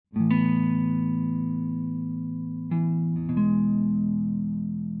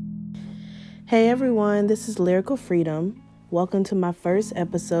Hey everyone, this is Lyrical Freedom. Welcome to my first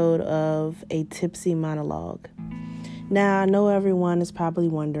episode of A Tipsy Monologue. Now, I know everyone is probably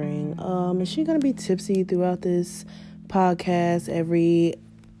wondering, is she going to be tipsy throughout this podcast? Every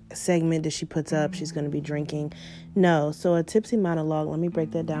segment that she puts up, she's going to be drinking. No, so a tipsy monologue, let me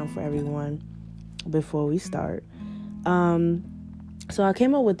break that down for everyone before we start. So I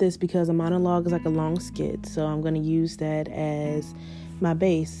came up with this because a monologue is like a long skit, so I'm going to use that as my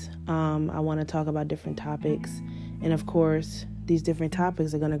base. I want to talk about different topics, and of course these different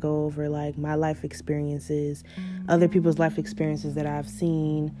topics are going to go over like my life experiences, other people's life experiences that I've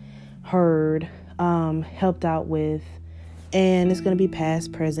seen, heard, helped out with, and it's going to be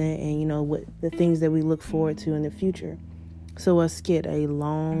past, present, and what the things that we look forward to in the future. So a skit, a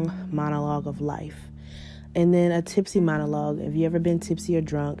long monologue of life. And then a tipsy monologue. Have you ever been tipsy or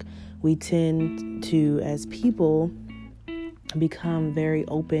drunk? We tend to, as people, become very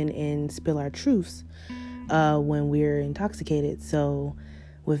open and spill our truths when we're intoxicated. So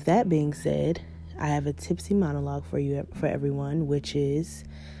with that being said, I have a tipsy monologue for everyone, which is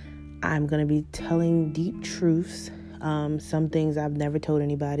I'm going to be telling deep truths. Some things I've never told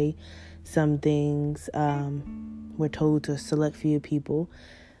anybody. Some things we're told to a select few people.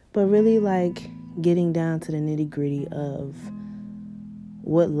 But really like getting down to the nitty-gritty of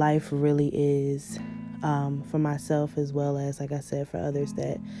what life really is, for myself, as well as, like I said, for others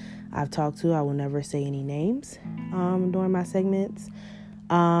that I've talked to. I will never say any names during my segments.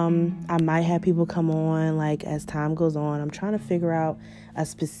 I might have people come on like as time goes on. I'm trying to figure out a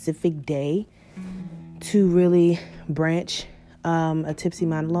specific day to really branch a tipsy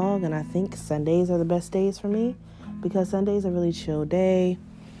monologue, and I think Sundays are the best days for me because Sundays are a really chill day.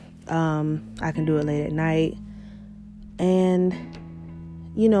 I can do it late at night, and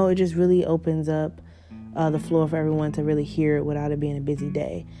it just really opens up the floor for everyone to really hear it without it being a busy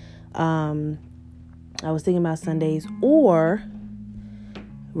day. I was thinking about Sundays or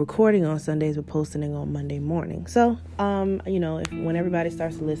recording on Sundays but posting it on Monday morning. So, when everybody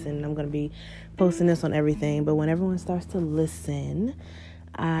starts to listen, I'm going to be posting this on everything. But when everyone starts to listen,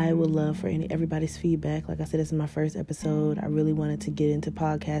 I would love for everybody's feedback. Like I said, this is my first episode. I really wanted to get into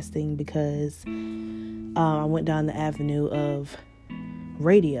podcasting because I went down the avenue of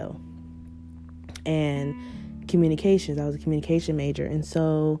radio and communications. I was a communication major. And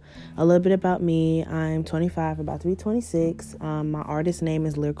so a little bit about me. I'm 25, about to be 26. My artist name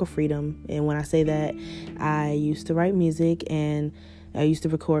is Lyrical Freedom. And when I say that, I used to write music and I used to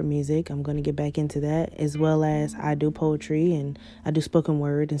record music. I'm going to get back into that, as well as I do poetry and I do spoken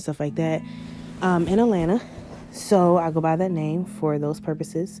word and stuff like that in Atlanta. So I go by that name for those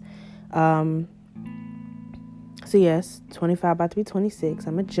purposes. So yes, 25, about to be 26.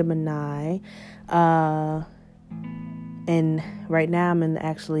 I'm a Gemini. And right now I'm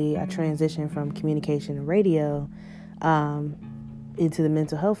I transition from communication and radio into the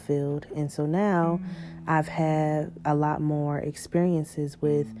mental health field. And so now I've had a lot more experiences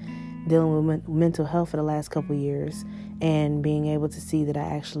with dealing with mental health for the last couple of years and being able to see that I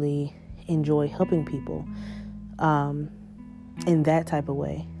actually enjoy helping people in that type of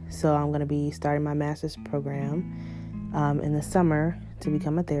way. So I'm going to be starting my master's program in the summer to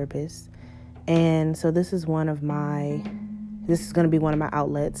become a therapist. And so this is going to be one of my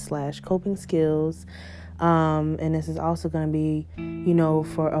outlets / coping skills. And this is also going to be,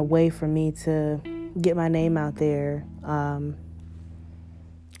 for a way for me to get my name out there, and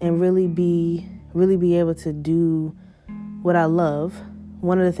really be able to do what I love.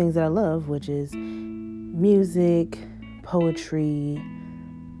 One of the things that I love, which is music, poetry,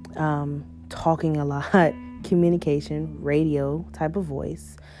 talking a lot, communication, radio type of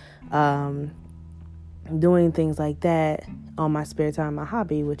voice, doing things like that on my spare time, my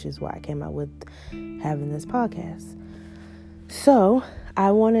hobby, which is why I came out with having this podcast. So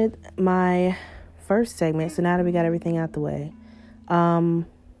I wanted my first segment. So now that we got everything out the way, I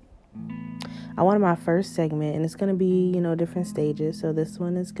wanted my first segment, and it's going to be, different stages. So this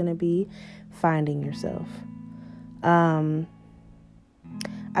one is going to be finding yourself.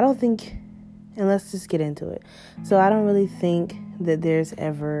 I don't think, and let's just get into it. So I don't really think there's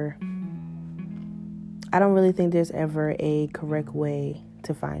ever a correct way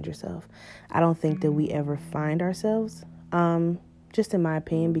to find yourself. I don't think that we ever find ourselves, just in my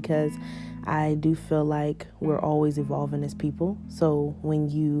opinion, because I do feel like we're always evolving as people. So when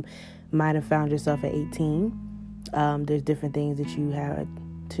you might have found yourself at 18, there's different things that you had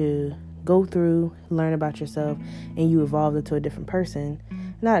to go through, learn about yourself, and you evolve into a different person.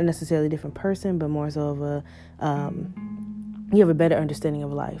 Not necessarily a different person, but more so of you have a better understanding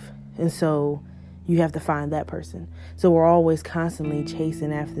of life. And so you have to find that person. So we're always constantly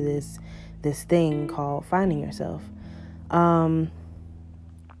chasing after this this thing called finding yourself. I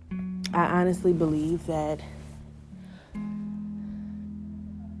honestly believe that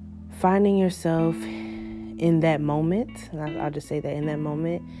finding yourself in that moment, and I'll just say that in that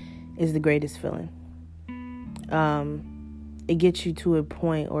moment, is the greatest feeling. It gets you to a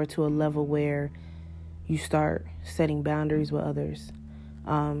point or to a level where you start setting boundaries with others.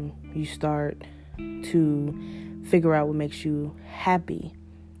 You start to figure out what makes you happy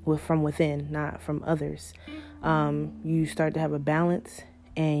from within, not from others. You start to have a balance,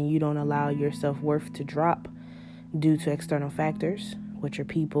 and you don't allow your self-worth to drop due to external factors, which are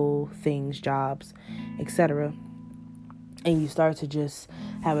people, things, jobs, etc. And you start to just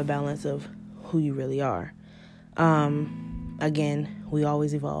have a balance of who you really are. Again, we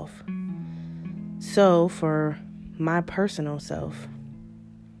always evolve. So for my personal self,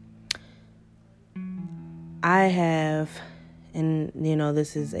 I have, and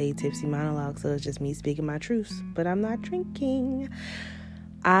this is a tipsy monologue, so it's just me speaking my truths, but I'm not drinking.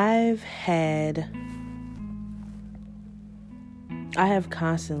 I have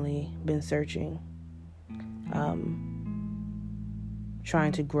constantly been searching,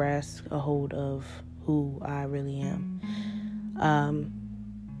 trying to grasp a hold of who I really am.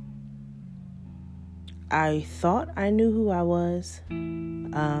 I thought I knew who I was,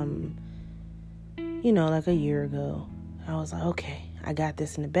 like a year ago. I was like, okay, I got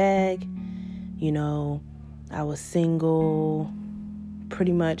this in the bag. I was single,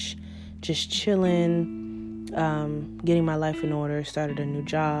 pretty much just chilling, getting my life in order, started a new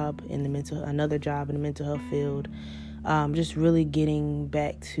job another job in the mental health field, just really getting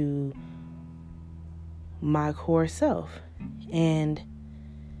back to my core self. And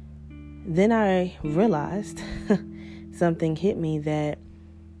then I realized something hit me that,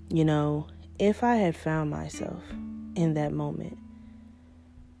 if I had found myself in that moment,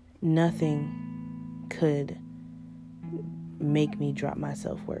 nothing could make me drop my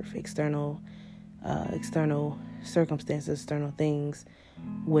self-worth. External circumstances, external things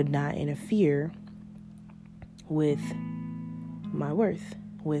would not interfere with my worth,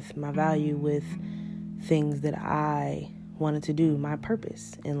 with my value, with things that I wanted to do, my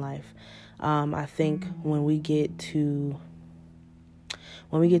purpose in life. I think when we get to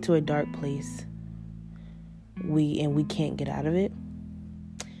a dark place, we can't get out of it,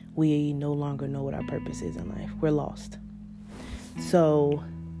 we no longer know what our purpose is in life. We're lost. So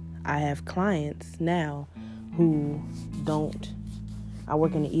I have clients now who I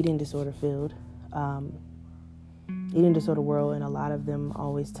work in the eating disorder field, eating disorder world, and a lot of them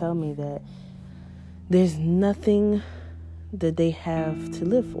always tell me that there's nothing that they have to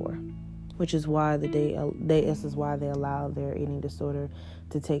live for, which is why they allow their eating disorder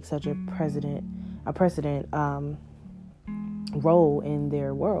to take such a precedent role in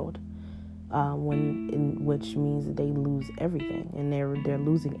their world, which means that they lose everything, and they're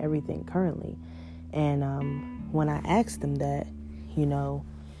losing everything currently. And when I ask them that,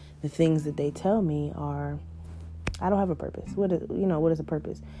 the things that they tell me are, I don't have a purpose. What is a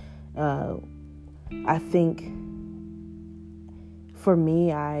purpose? I think for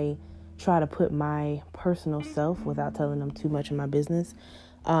me, I try to put my personal self, without telling them too much of my business,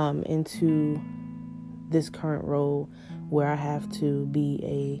 into this current role where I have to be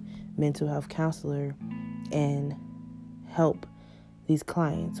a mental health counselor and help these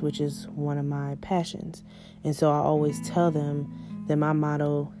clients, which is one of my passions. And so I always tell them that my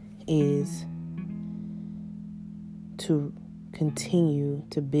motto is to continue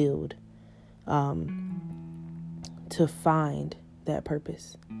to build, to find that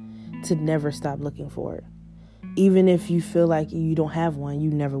purpose, to never stop looking for it. Even if you feel like you don't have one, you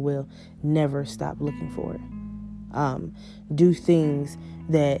never will. Never stop looking for it. Do things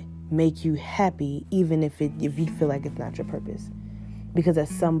that make you happy, even if you feel like it's not your purpose. Because at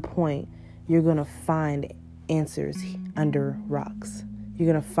some point, you're going to find answers under rocks.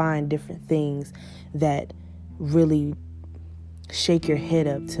 You're going to find different things that really shake your head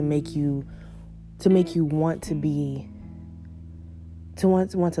up to make you want to be, to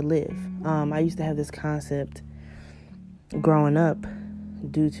want to live. I used to have this concept growing up,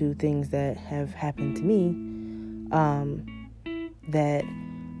 due to things that have happened to me, that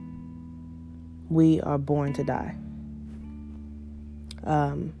we are born to die.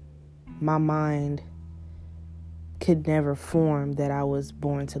 My mind could never form that I was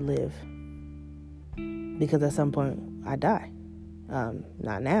born to live, because at some point I die.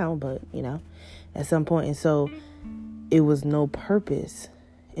 Not now, but at some point. And so it was no purpose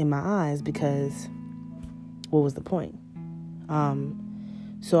in my eyes, because what was the point?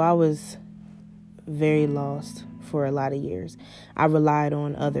 So I was very lost for a lot of years. I relied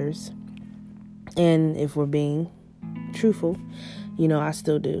on others And if we're being truthful, I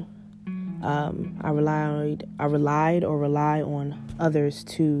still do. I relied or rely on others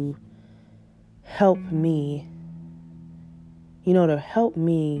to help me, to help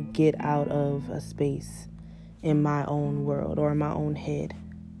me get out of a space in my own world or in my own head.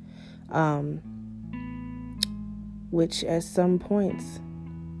 Which at some points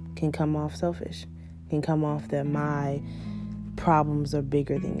can come off selfish, can come off that my problems are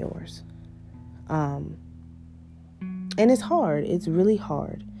bigger than yours. And it's hard. It's really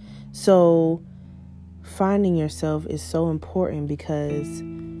hard. So finding yourself is so important, because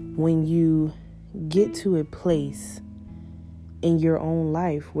when you get to a place in your own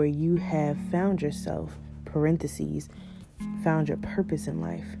life where you have found yourself, parentheses, found your purpose in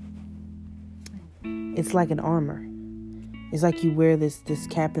life, it's like an armor. It's like you wear this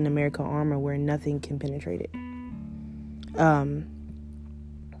Captain America armor where nothing can penetrate it. And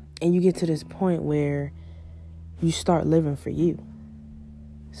you get to this point where you start living for you.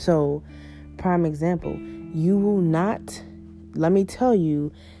 So, prime example, you will not, let me tell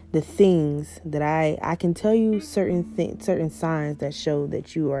you the things that I can tell you certain signs that show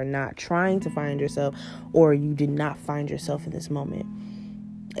that you are not trying to find yourself, or you did not find yourself in this moment.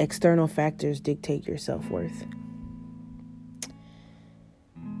 External factors dictate your self-worth,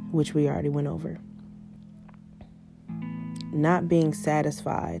 which we already went over. Not being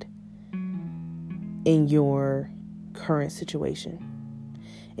satisfied in your current situation.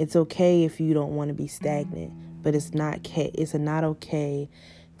 It's okay if you don't want to be stagnant, but it's not okay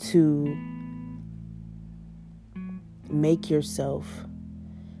to make yourself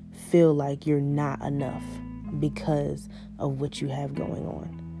feel like you're not enough because of what you have going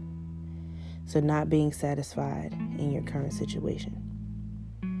on. So not being satisfied in your current situation.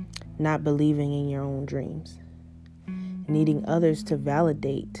 Not believing in your own dreams. Needing others to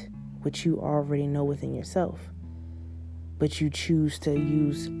validate what you already know within yourself, but you choose to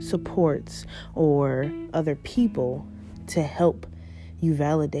use supports or other people to help you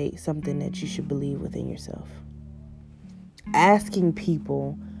validate something that you should believe within yourself. Asking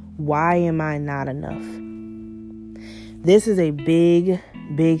people, why am I not enough? This is a big,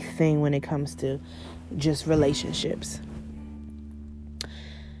 big thing when it comes to just relationships.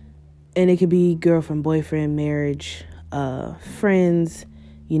 And it could be girlfriend, boyfriend, marriage, friends,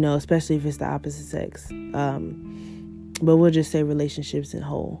 especially if it's the opposite sex. But we'll just say relationships in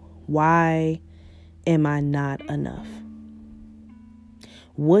whole. Why am I not enough?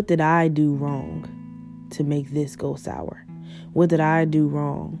 What did I do wrong to make this go sour? What did I do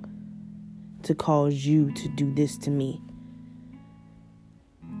wrong to cause you to do this to me?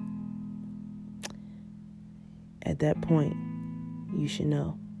 At that point, you should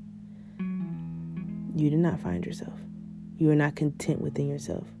know you did not find yourself. You are not content within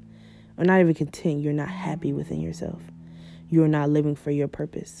yourself. Or not even content, you're not happy within yourself. You are not living for your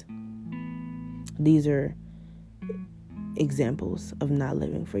purpose. These are examples of not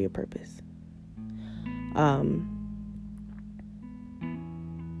living for your purpose.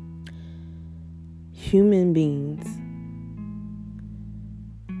 Human beings,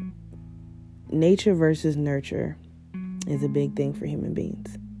 nature versus nurture is a big thing for human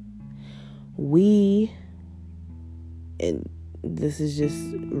beings. And this is just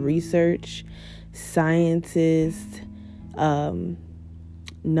research, scientists,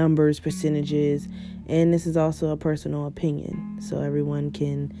 numbers, percentages, and this is also a personal opinion. So everyone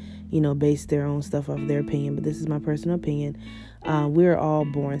can, base their own stuff off their opinion, but this is my personal opinion. We're all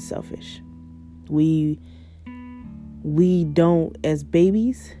born selfish. We don't, as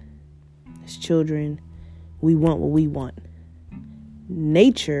babies, as children, we want what we want.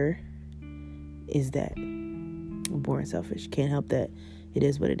 Nature is that. We're born selfish. Can't help that. It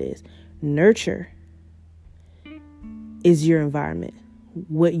is what it is. Nurture is your environment,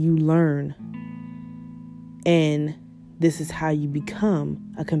 what you learn. And this is how you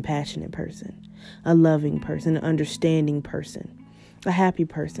become a compassionate person, a loving person, an understanding person, a happy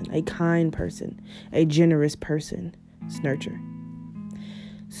person, a kind person, a generous person. It's nurture.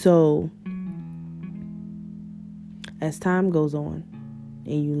 So as time goes on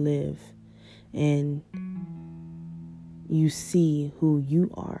and you live and you see who you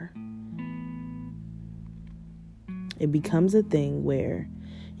are, it becomes a thing where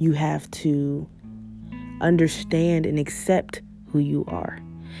you have to understand and accept who you are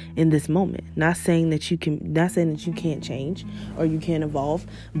in this moment. Not saying that you can't change or you can't evolve,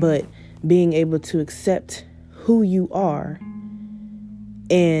 but being able to accept who you are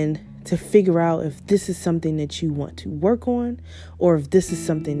and to figure out if this is something that you want to work on or if this is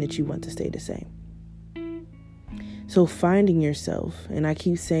something that you want to stay the same. So finding yourself, and I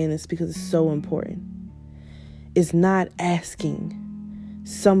keep saying this because it's so important, is not asking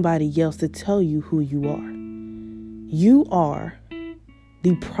somebody else to tell you who you are. You are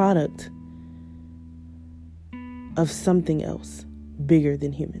the product of something else bigger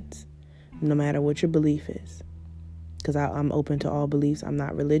than humans, no matter what your belief is. Because I'm open to all beliefs. I'm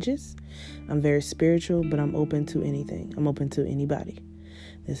not religious. I'm very spiritual, but I'm open to anything. I'm open to anybody.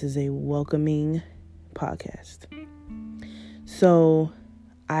 This is a welcoming podcast. So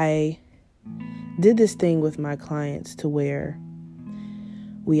I did this thing with my clients to where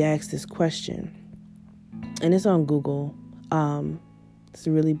we asked this question, and it's on Google. It's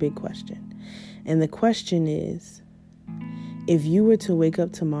a really big question. And the question is, if you were to wake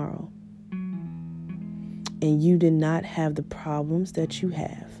up tomorrow and you did not have the problems that you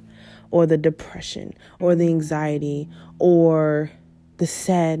have, or the depression, or the anxiety, or the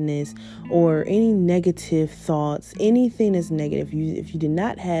sadness, or any negative thoughts, anything that's negative, if you did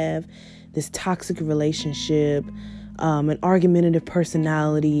not have this toxic relationship, an argumentative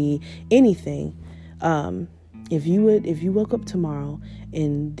personality, anything, if you woke up tomorrow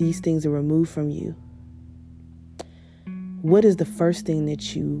and these things are removed from you, what is the first thing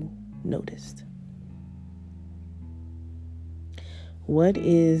that you noticed? What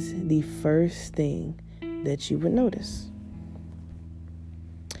is the first thing that you would notice?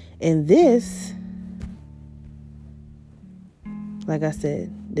 And this, like I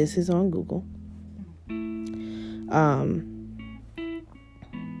said, this is on Google. And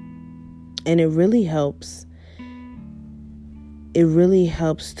it really helps. It really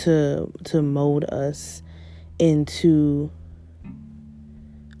helps to mold us into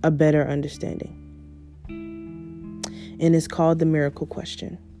a better understanding. And it's called the miracle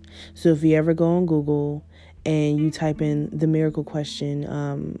question. So if you ever go on Google and you type in the miracle question,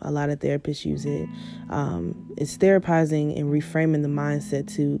 a lot of therapists use it. It's therapizing and reframing the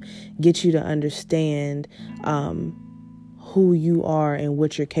mindset to get you to understand who you are and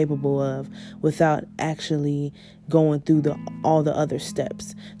what you're capable of without actually going through all the other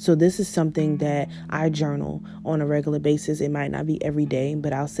steps. So this is something that I journal on a regular basis. It might not be every day,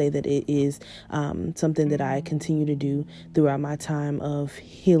 but I'll say that it is something that I continue to do throughout my time of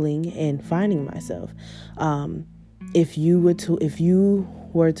healing and finding myself. If you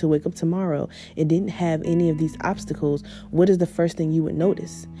were to wake up tomorrow and didn't have any of these obstacles, what is the first thing you would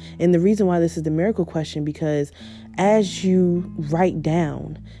notice? And the reason why this is the miracle question, because as you write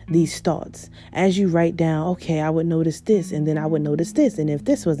down these thoughts, as you write down, okay, I would notice this, and then I would notice this, and if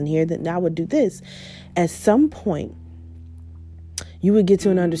this wasn't here, then I would do this. At some point, you would get to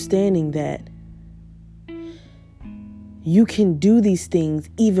an understanding that you can do these things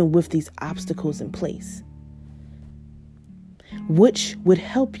even with these obstacles in place, which would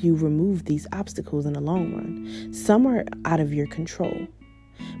help you remove these obstacles in the long run. Some are out of your control.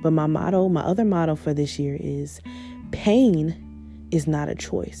 But my other motto for this year is, pain is not a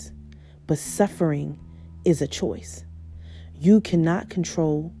choice, but suffering is a choice. You cannot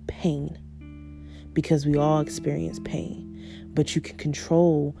control pain because we all experience pain, but you can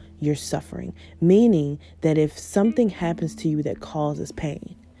control your suffering, meaning that if something happens to you that causes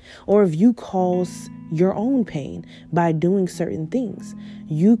pain, or if you cause your own pain by doing certain things,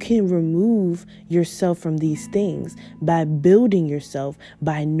 you can remove yourself from these things by building yourself,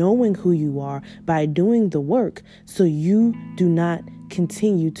 by knowing who you are, by doing the work, so you do not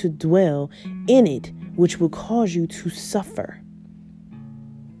continue to dwell in it, which will cause you to suffer.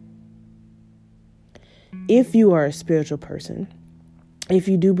 If you are a spiritual person, if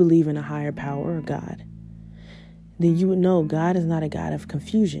you do believe in a higher power or God, then you would know God is not a God of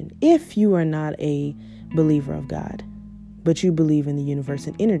confusion. If you are not a believer of God, but you believe in the universe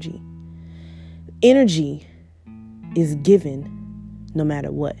and energy, energy is given no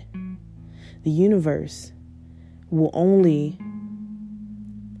matter what. The universe will only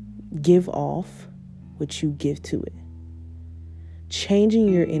give off what you give to it. Changing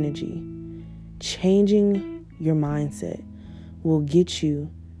your energy, changing your mindset will get you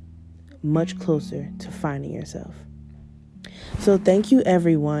much closer to finding yourself. So thank you,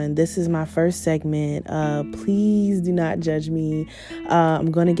 everyone. This is my first segment. Please do not judge me.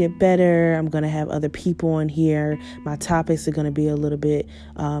 I'm going to get better. I'm going to have other people on here. My topics are going to be a little bit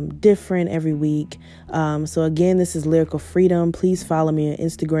different every week. So again, this is Lyrical Freedom. Please follow me on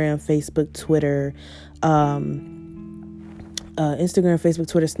Instagram, Facebook, Twitter. Instagram, Facebook,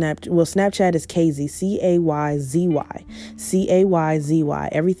 Twitter, Snapchat is Kayzy, Cayzy, Cayzy.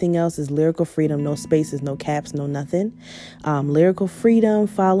 Everything else is Lyrical Freedom, no spaces, no caps, no nothing. Lyrical Freedom,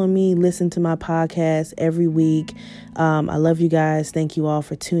 follow me, listen to my podcast every week. I love you guys. Thank you all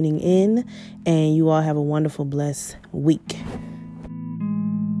for tuning in, and you all have a wonderful, blessed week.